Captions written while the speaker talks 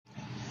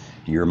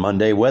Your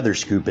Monday weather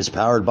scoop is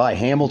powered by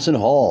Hamilton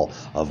Hall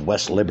of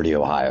West Liberty,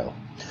 Ohio.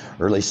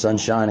 Early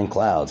sunshine and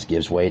clouds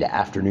gives way to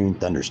afternoon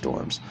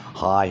thunderstorms.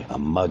 High a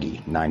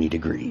muggy 90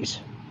 degrees.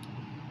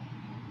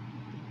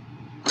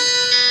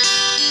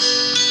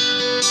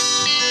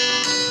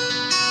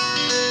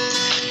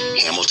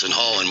 Hamilton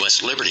Hall in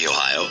West Liberty,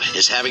 Ohio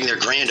is having their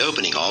grand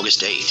opening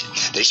August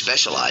 8th. They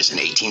specialize in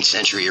 18th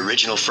century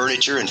original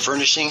furniture and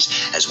furnishings,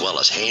 as well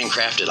as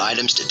handcrafted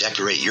items to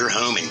decorate your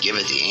home and give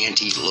it the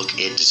antique look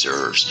it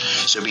deserves.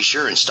 So be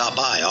sure and stop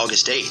by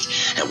August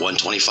 8th at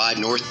 125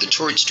 North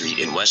Detroit Street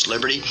in West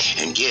Liberty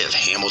and give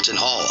Hamilton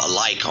Hall a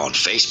like on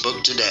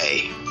Facebook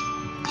today.